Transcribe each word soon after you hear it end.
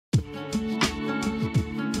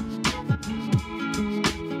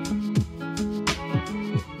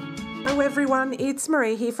everyone, it's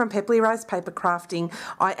Marie here from Pepperly Rose Paper Crafting.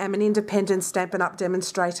 I am an independent Stampin' Up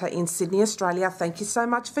demonstrator in Sydney, Australia. Thank you so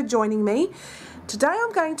much for joining me. Today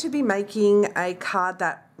I'm going to be making a card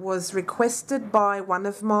that was requested by one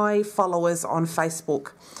of my followers on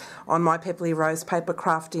Facebook, on my Pepperly Rose Paper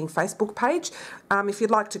Crafting Facebook page. If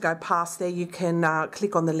you'd like to go past there, you can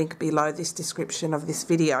click on the link below this description of this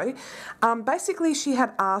video. Basically, she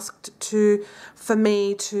had asked for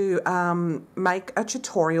me to make a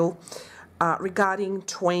tutorial regarding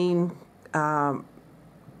tween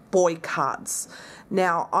boy cards.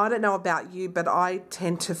 Now, I don't know about you, but I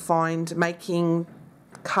tend to find making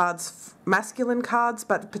cards, masculine cards,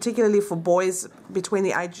 but particularly for boys between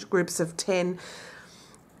the age groups of 10,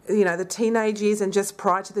 you know, the teenage years and just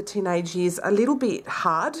prior to the teenage years, a little bit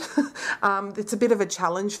hard. It's a bit of a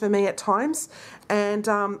challenge for me at times. And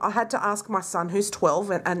I had to ask my son, who's 12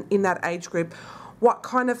 and in that age group, what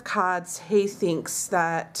kind of cards he thinks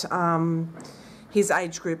that his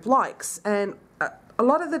age group likes. And a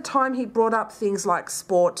lot of the time he brought up things like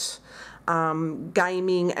sport,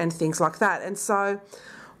 gaming and things like that. And so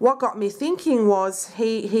what got me thinking was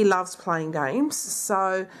he loves playing games.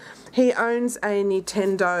 So he owns a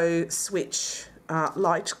Nintendo Switch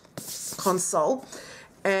Lite console,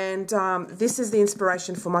 and this is the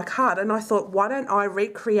inspiration for my card. And I thought, why don't I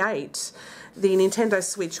recreate the Nintendo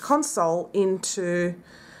Switch console into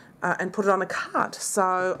and put it on a card?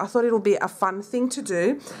 So I thought it'll be a fun thing to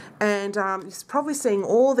do, and you're probably seeing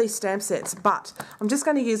all these stamp sets, but I'm just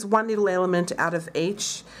going to use one little element out of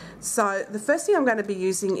each. So the first thing I'm going to be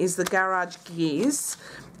using is the Garage Gears,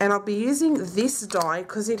 and I'll be using this die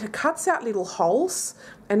because it cuts out little holes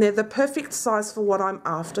and they're the perfect size for what I'm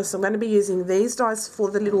after. So I'm going to be using these dies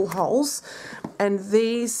for the little holes, and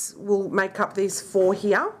these will make up these 4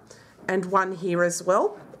 here and 1 here as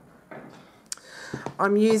well.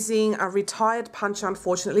 I'm using a retired punch,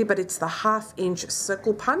 unfortunately, but it's the 1/2 inch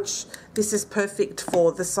circle punch. This is perfect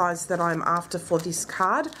for the size that I'm after for this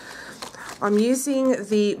card. I'm using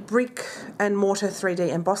the Brick and Mortar 3D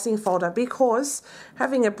Embossing Folder because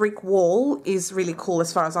having a brick wall is really cool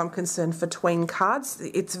as far as I'm concerned for tween cards.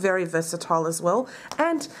 It's very versatile as well.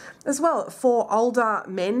 And as well, for older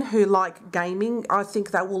men who like gaming, I think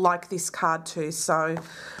they will like this card too. So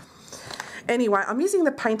anyway, I'm using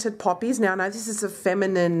the painted poppies. Now, I know this is a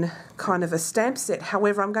feminine kind of a stamp set.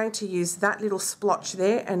 However, I'm going to use that little splotch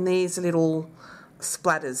there and these little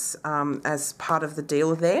splatters as part of the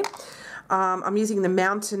deal there. I'm using the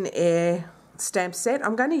Mountain Air stamp set.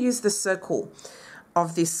 I'm going to use the circle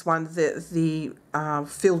of this one, the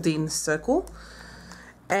filled in circle.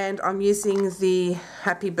 And I'm using the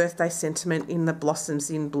Happy Birthday Sentiment in the Blossoms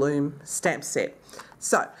in Bloom stamp set.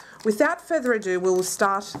 So, without further ado, we'll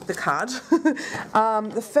start the card.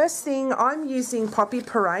 The first thing, I'm using Poppy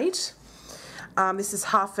Parade. This is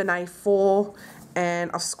half an A4, and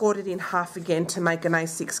I've scored it in half again to make an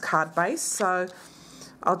A6 card base. So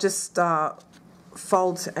I'll just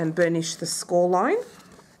fold and burnish the score line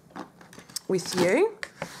with you.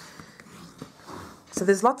 So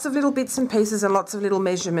there's lots of little bits and pieces and lots of little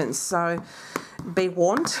measurements, so be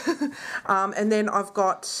warned. And then I've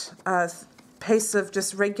got a piece of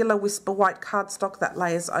just regular Whisper White cardstock that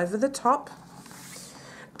layers over the top.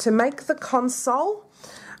 To make the console,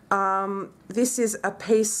 this is a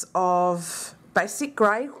piece of basic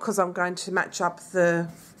grey because I'm going to match up the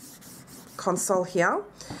console here,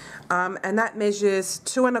 and that measures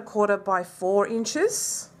 2 1/4 by 4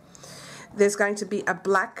 inches. There's going to be a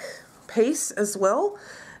black piece as well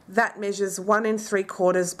that measures 1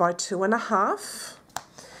 3/4 by 2 1/2,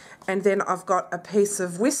 and then I've got a piece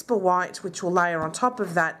of Whisper White which will layer on top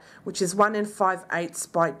of that, which is 1 5/8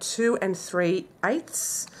 by 2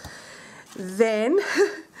 3/8. Then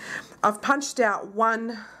I've punched out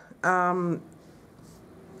one 1/2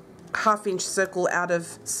 inch circle out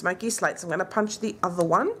of Smoky Slate, so I'm going to punch the other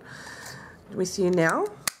one with you now.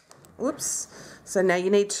 Whoops. So now you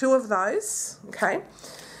need 2 of those, okay?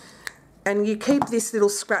 And you keep this little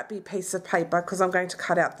scrappy piece of paper because I'm going to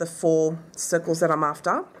cut out the 4 circles that I'm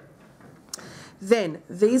after. Then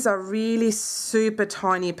these are really super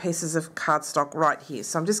tiny pieces of cardstock right here,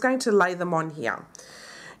 so I'm just going to lay them on here.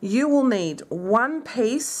 You will need 1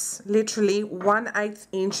 piece, literally 1/8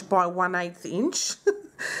 inch by 1/8 inch.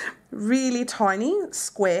 Really tiny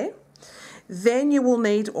square. Then you will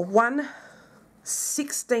need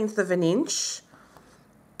 1/16 of an inch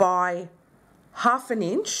by 1/2 an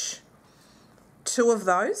inch, 2 of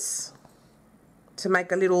those to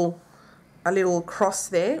make a little cross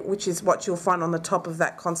there, which is what you'll find on the top of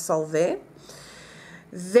that console there.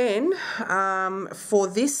 Then for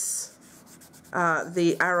this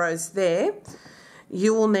the arrows there,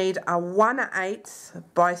 you will need a 1/8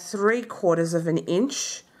 by 3/4 of an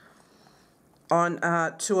inch on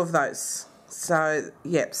 2 of those. So,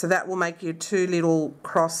 yep, so that will make you 2 little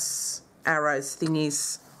cross arrows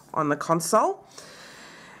thingies on the console.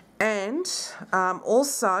 And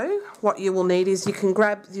also what you will need is you can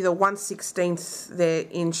grab the 1/16 there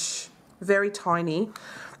inch, very tiny,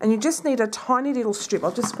 and you just need a tiny little strip.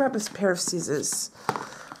 I'll just grab this pair of scissors.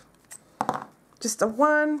 Just a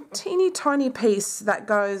one teeny tiny piece that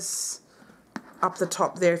goes up the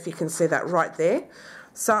top there, if you can see that right there.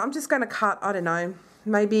 So I'm just going to cut, I don't know,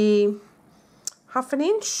 maybe 1/2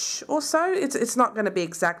 inch or so. It's not going to be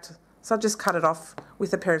exact, so I'll just cut it off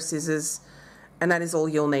with a pair of scissors, and that is all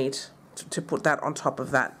you'll need to put that on top of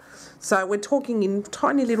that. So we're talking in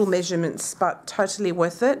tiny little measurements, but totally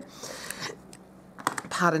worth it.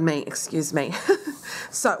 Pardon me, excuse me.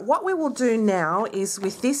 So what we will do now is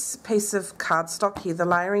with this piece of cardstock here, the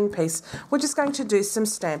layering piece, we're just going to do some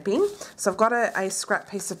stamping. So I've got a scrap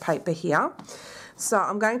piece of paper here. So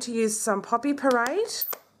I'm going to use some Poppy Parade,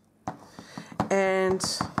 and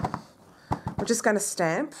we're just going to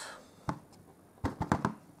stamp.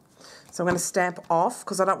 So I'm going to stamp off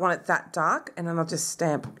because I don't want it that dark, and then I'll just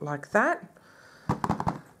stamp like that.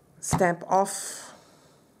 Stamp off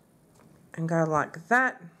and go like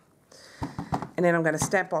that. And then I'm going to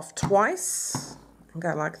stamp off twice and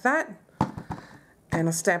go like that. And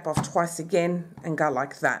I'll stamp off twice again and go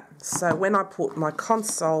like that. So when I put my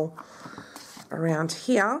console around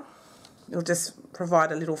here, it'll just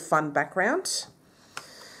provide a little fun background.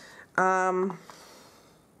 And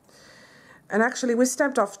actually we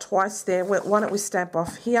stamped off twice there. Why don't we stamp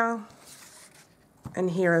off here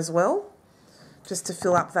and here as well, just to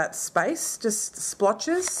fill up that space, just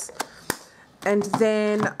splotches. And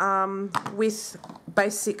then with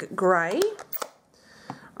basic grey,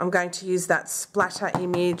 I'm going to use that splatter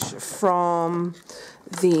image from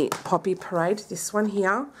the Poppy Parade, this one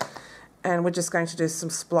here, and we're just going to do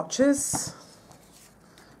some splotches.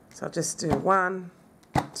 So I'll just do 1,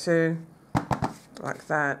 2, like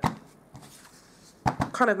that.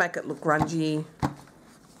 Kind of make it look grungy,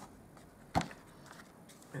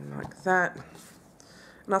 and like that.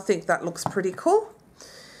 And I think that looks pretty cool.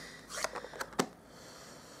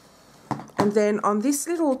 And then on this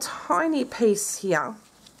little tiny piece here,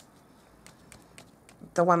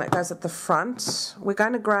 the one that goes at the front, we're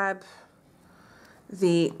going to grab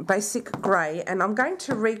the basic grey, and I'm going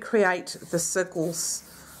to recreate the circles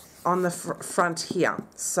on the front here.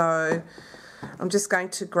 So I'm just going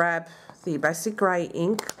to grab the basic grey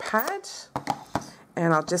ink pad,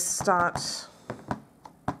 and I'll just start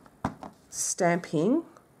stamping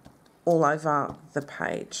all over the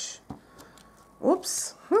page.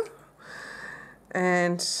 Whoops.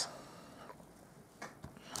 And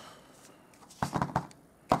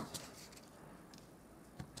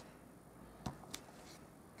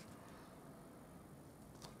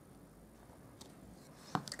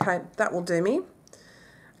okay, that will do me.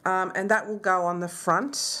 And that will go on the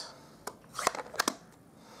front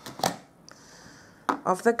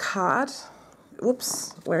of the card.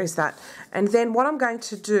 Whoops, where is that? And then what I'm going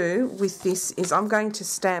to do with this is I'm going to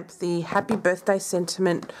stamp the Happy Birthday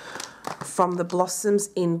sentiment from the Blossoms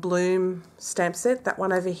in Bloom stamp set, that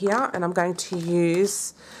one over here, and I'm going to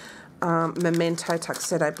use Memento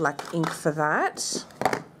Tuxedo black ink for that.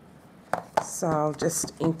 So I'll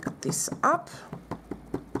just ink this up.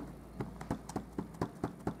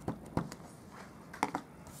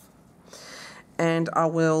 And I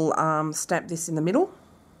will stamp this in the middle.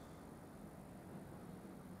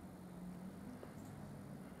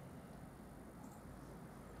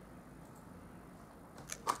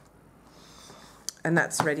 And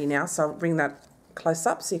that's ready now, so I'll bring that close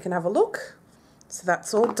up so you can have a look. So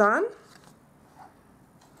that's all done.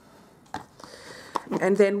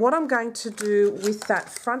 And then what I'm going to do with that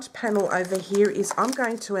front panel over here is I'm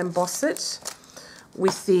going to emboss it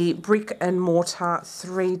with the Brick and Mortar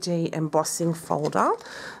 3D embossing folder.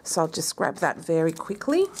 So I'll just grab that very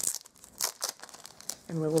quickly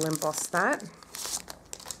and we will emboss that.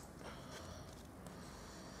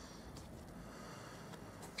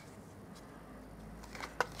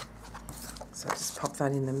 So I'll just pop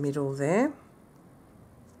that in the middle there.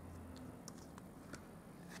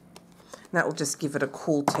 That will just give it a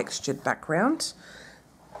cool textured background.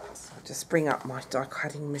 So I'll just bring up my die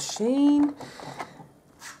cutting machine.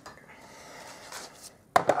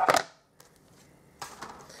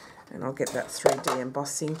 And I'll get that 3D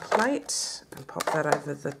embossing plate and pop that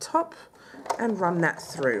over the top and run that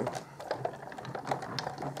through.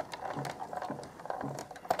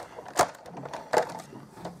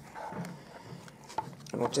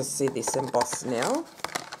 And we'll just see this emboss now.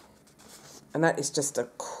 And that is just a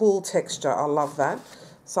cool texture. I love that.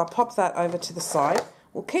 So I'll pop that over to the side.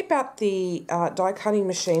 We'll keep out the die cutting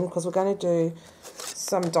machine because we're going to do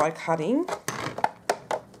some die cutting.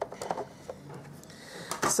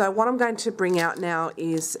 So what I'm going to bring out now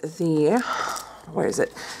is the, where is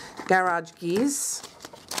it? Garage Gears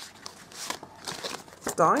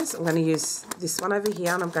dies. I'm going to use this one over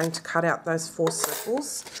here, and I'm going to cut out those 4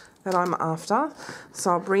 circles that I'm after.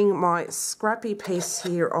 So I'll bring my scrappy piece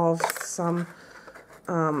here of some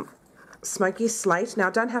smoky slate. Now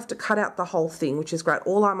I don't have to cut out the whole thing, which is great.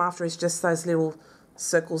 All I'm after is just those little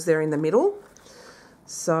circles there in the middle.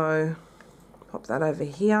 So pop that over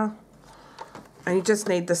here. And you just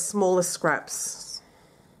need the smaller scraps.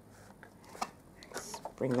 Let's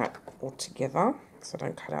bring that all together so I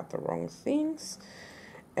don't cut out the wrong things.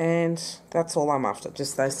 And that's all I'm after,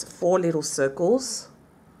 just those 4 little circles.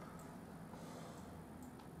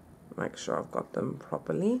 Make sure I've got them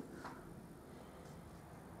properly.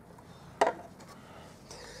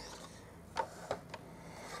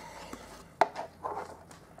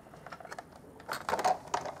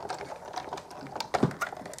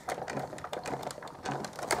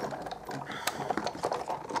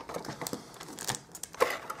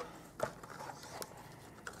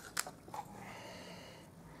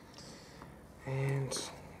 And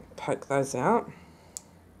poke those out.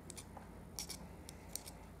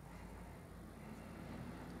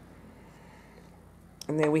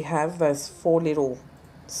 And there we have those 4 little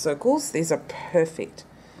circles. These are perfect.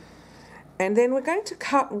 And then we're going to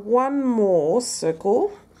cut one more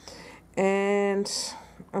circle, and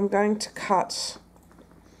I'm going to cut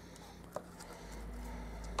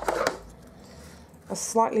a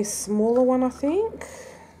slightly smaller one, I think.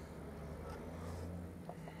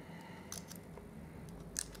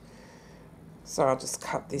 So I'll just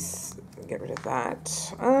cut this and get rid of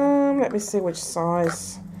that. Let me see which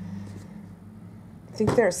size. I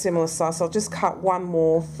think they're a similar size, so I'll just cut one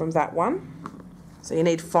more from that one. So you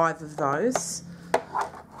need 5 of those.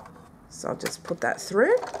 So I'll just put that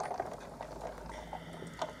through.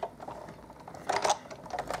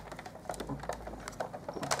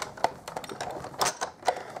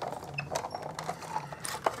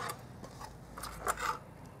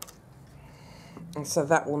 And so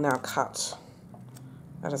that will now cut.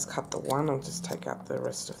 That has cut the one. I'll just take out the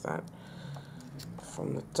rest of that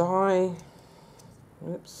from the die.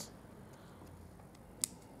 Oops.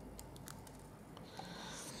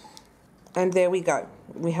 And there we go.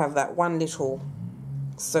 We have that one little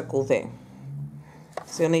circle there.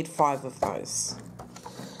 So you'll need 5 of those.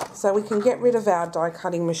 So we can get rid of our die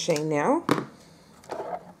cutting machine now.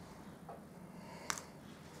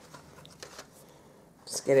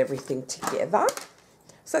 Just get everything together.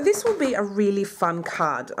 So this will be a really fun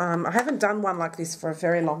card. I haven't done one like this for a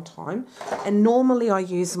very long time, and normally I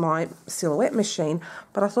use my silhouette machine,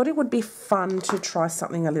 but I thought it would be fun to try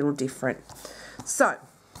something a little different. So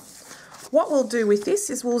what we'll do with this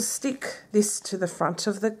is we'll stick this to the front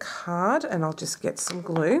of the card, and I'll just get some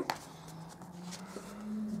glue.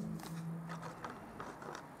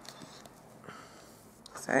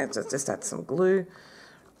 So just add some glue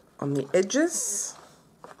on the edges.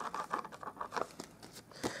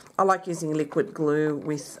 I like using liquid glue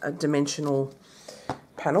with dimensional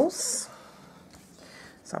panels.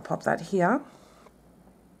 So I'll pop that here.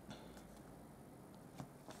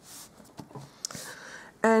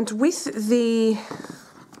 And with the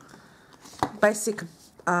basic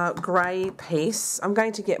grey piece, I'm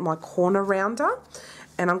going to get my corner rounder,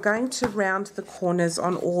 and I'm going to round the corners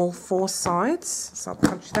on all 4 sides. So I'll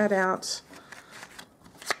punch that out.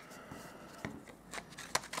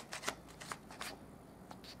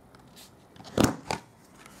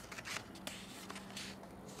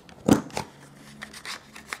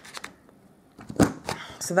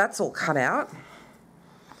 So that's all cut out.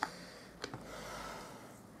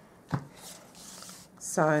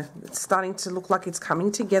 So it's starting to look like it's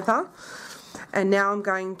coming together. And now I'm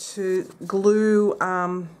going to glue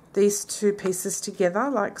these 2 pieces together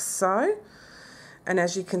like so. And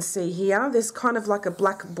as you can see here, there's kind of like a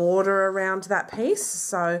black border around that piece.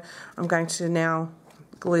 So I'm going to now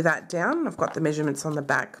glue that down. I've got the measurements on the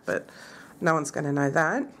back, but no one's going to know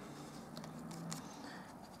that.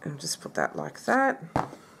 And just put that like that.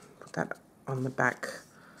 Put that on the back.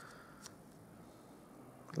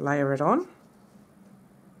 Layer it on.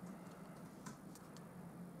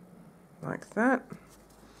 Like that.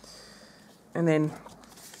 And then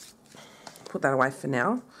put that away for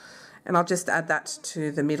now. And I'll just add that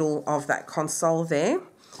to the middle of that console there.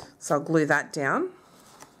 So I'll glue that down.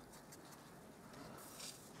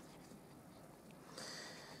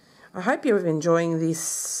 I hope you're enjoying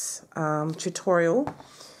this tutorial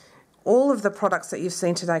All of the products that you've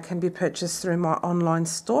seen today can be purchased through my online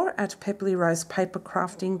store at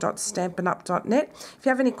pepplyrosepapercrafting.stampinup.net. If you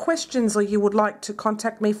have any questions or you would like to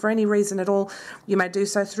contact me for any reason at all, you may do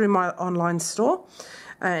so through my online store.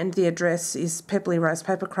 And the address is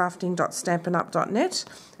pepplyrosepapercrafting.stampinup.net,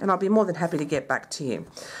 and I'll be more than happy to get back to you.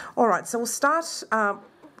 All right, so we'll start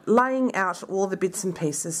laying out all the bits and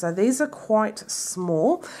pieces. So these are quite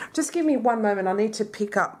small. Just give me one moment. I need to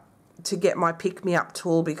get my pick-me-up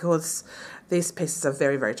tool because these pieces are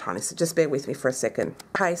very, very tiny. So just bear with me for a second.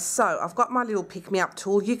 Okay, so I've got my little pick-me-up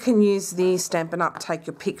tool. You can use the Stampin' Up Take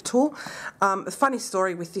Your Pick tool. A funny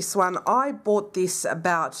story with this one. I bought this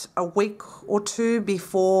about a week or two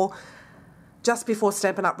before, just before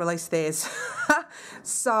Stampin' Up released theirs.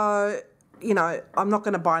 So, you know, I'm not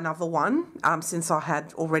going to buy another one since I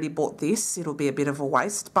had already bought this. It'll be a bit of a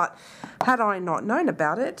waste. But had I not known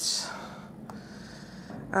about it,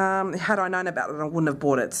 I wouldn't have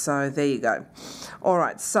bought it. So there you go. All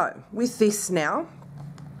right, so with this now,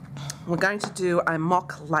 we're going to do a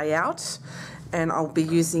mock layout, and I'll be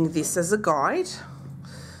using this as a guide.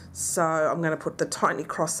 So I'm going to put the tiny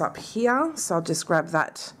cross up here. So I'll just grab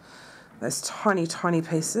those tiny, tiny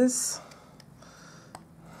pieces.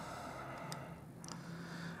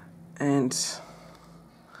 And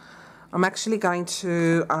I'm actually going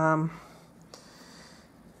to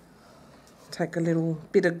take a little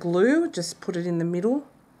bit of glue, just put it in the middle.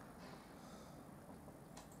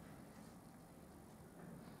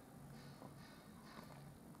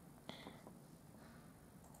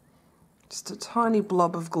 Just a tiny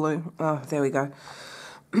blob of glue. Oh, there we go.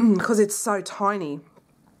 Because it's so tiny,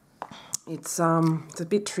 it's a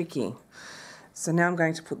bit tricky. So now I'm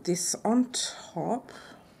going to put this on top.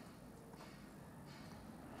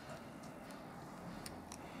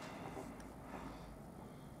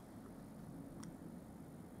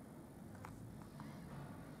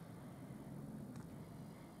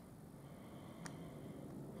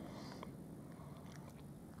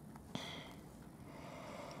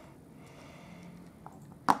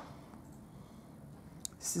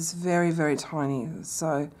 This is very, very tiny,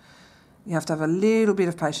 so you have to have a little bit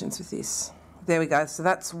of patience with this. There we go, so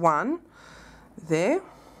that's one there.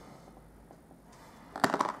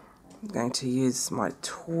 I'm going to use my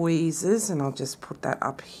tweezers and I'll just put that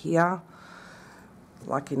up here,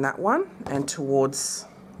 like in that one, and towards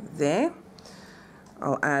there.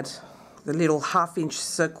 I'll add the little 1/2-inch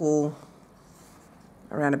circle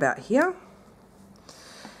around about here,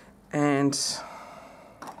 and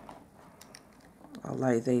I'll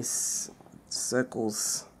lay these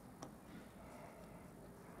circles.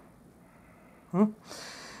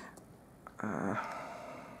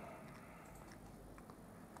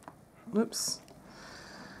 Oops.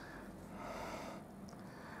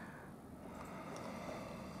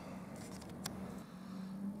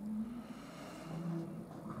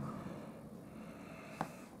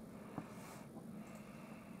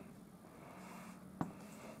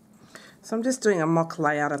 So I'm just doing a mock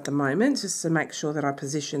layout at the moment, just to make sure that I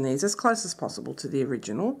position these as close as possible to the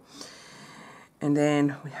original. And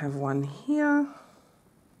then we have one here.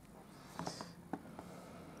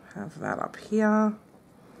 Have that up here.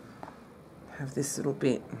 Have this little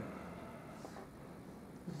bit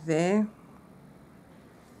there.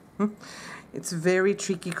 It's very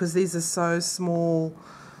tricky because these are so small.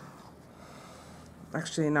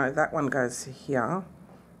 Actually, no, that one goes here. I'll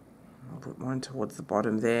put mine towards the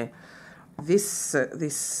bottom there. This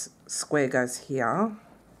square goes here,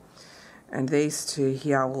 and these two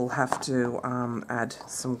here will have to add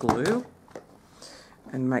some glue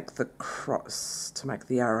and make the cross to make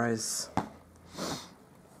the arrows.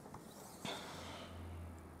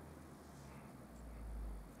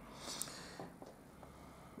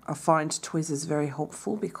 I find tweezers very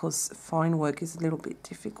helpful because fine work is a little bit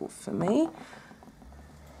difficult for me.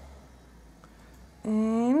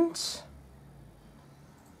 And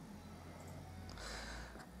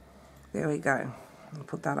there we go. I'll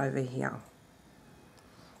put that over here.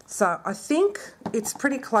 So I think it's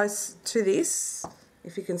pretty close to this,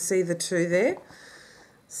 if you can see the two there.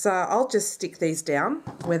 So I'll just stick these down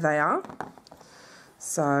where they are.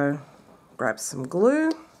 So grab some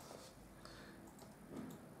glue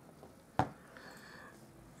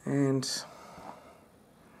and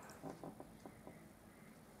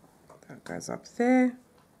that goes up there.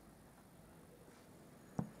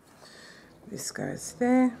 This goes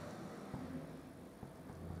there.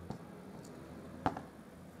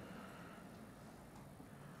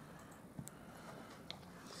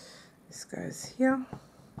 This goes here.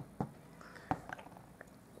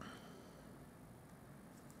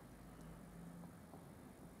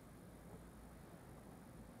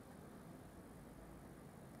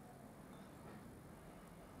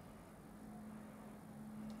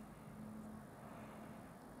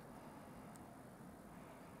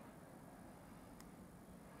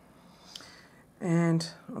 And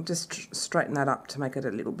I'll just straighten that up to make it a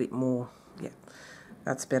little bit more, yeah,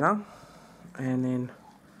 that's better. And then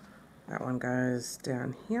that one goes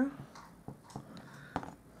down here.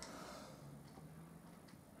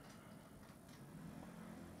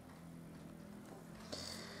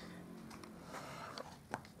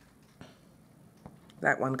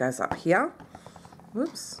 That one goes up here.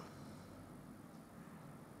 Whoops.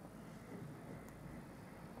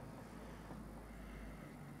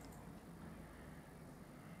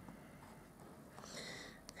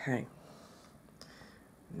 Okay.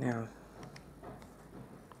 Now,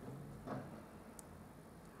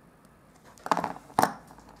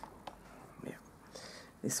 yeah,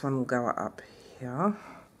 this one will go up here.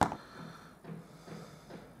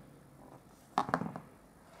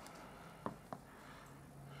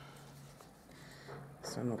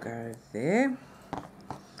 This one will go there.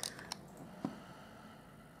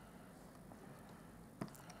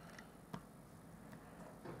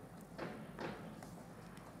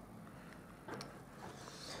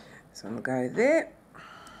 This one will go there.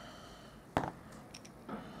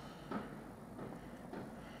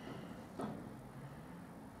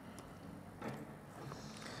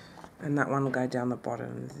 And that one will go down the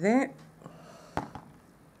bottom there.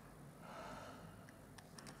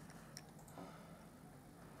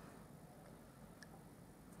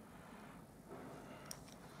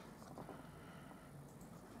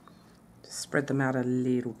 Spread them out a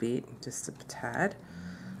little bit, just a tad,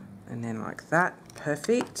 and then like that,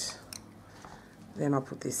 perfect. Then I'll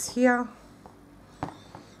put this here.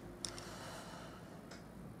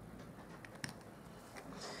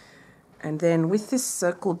 And then with this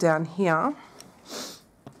circle down here,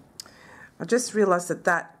 I just realized that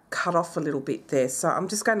that cut off a little bit there, so I'm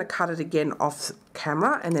just going to cut it again off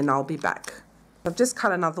camera and then I'll be back. I've just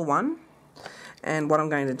cut another one. And what I'm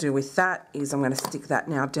going to do with that is I'm going to stick that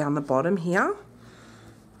now down the bottom here.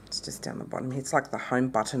 It's just down the bottom here. It's like the home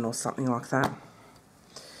button or something like that.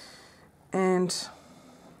 And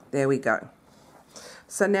there we go.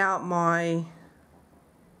 So now my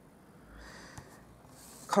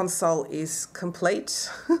console is complete.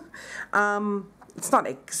 It's not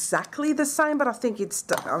exactly the same, but I think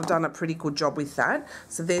I've done a pretty good job with that.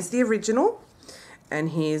 So there's the original, and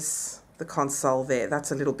here's the console there.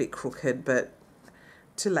 That's a little bit crooked, but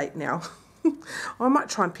too late now. I might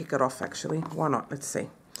try and pick it off actually. Why not? Let's see.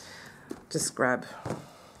 Just grab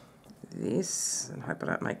this and hope I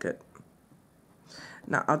don't make it.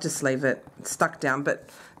 No, I'll just leave it stuck down, but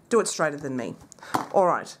do it straighter than me.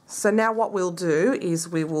 Alright, so now what we'll do is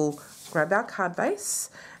we will grab our card base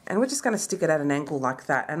and we're just going to stick it at an angle like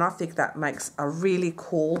that, and I think that makes a really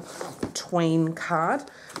cool tween card.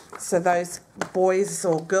 So those boys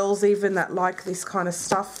or girls even that like this kind of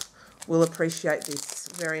stuff will appreciate this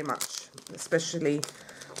very much, especially,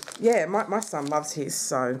 yeah, my son loves his,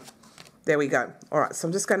 so there we go. Alright, so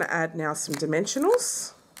I'm just going to add now some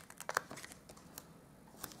dimensionals.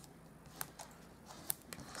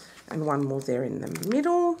 And one more there in the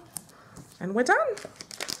middle, and we're done.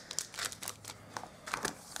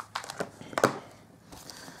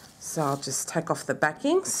 So I'll just take off the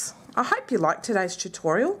backings. I hope you liked today's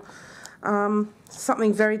tutorial.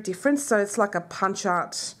 Something very different, so it's like a punch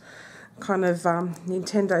art kind of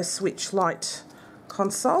Nintendo Switch Lite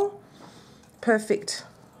console. Perfect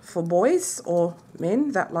for boys or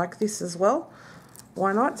men that like this as well.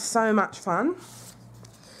 Why not? So much fun.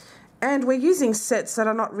 And we're using sets that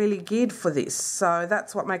are not really geared for this, so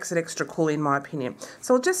that's what makes it extra cool in my opinion.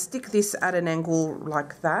 So I'll just stick this at an angle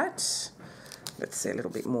like that. Let's see, a little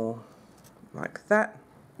bit more like that.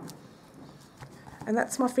 And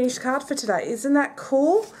that's my finished card for today. Isn't that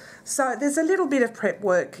cool? So there's a little bit of prep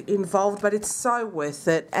work involved, but it's so worth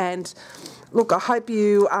it. And look, I hope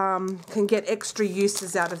you can get extra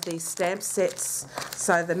uses out of these stamp sets.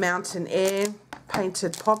 So the Mountain Air,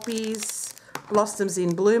 Painted Poppies, Blossoms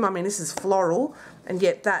in Bloom. I mean, this is floral, and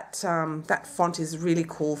yet that that font is really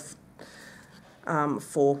cool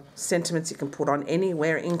for sentiments you can put on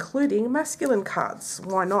anywhere, including masculine cards.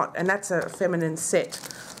 Why not? And that's a feminine set.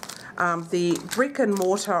 The Brick and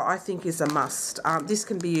Mortar, I think, is a must. This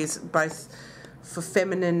can be used both for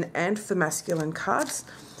feminine and for masculine cards.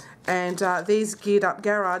 And these Geared Up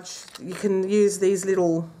Garage, you can use these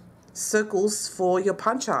little circles for your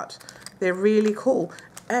punch art. They're really cool.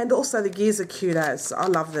 And also the gears are cute as. I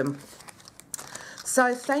love them.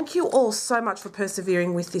 So thank you all so much for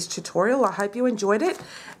persevering with this tutorial. I hope you enjoyed it.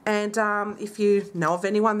 And if you know of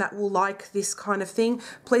anyone that will like this kind of thing,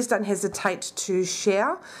 please don't hesitate to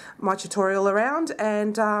share my tutorial around.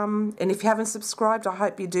 And if you haven't subscribed, I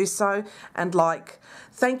hope you do so and like.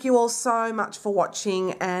 Thank you all so much for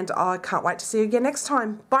watching, and I can't wait to see you again next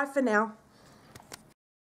time. Bye for now.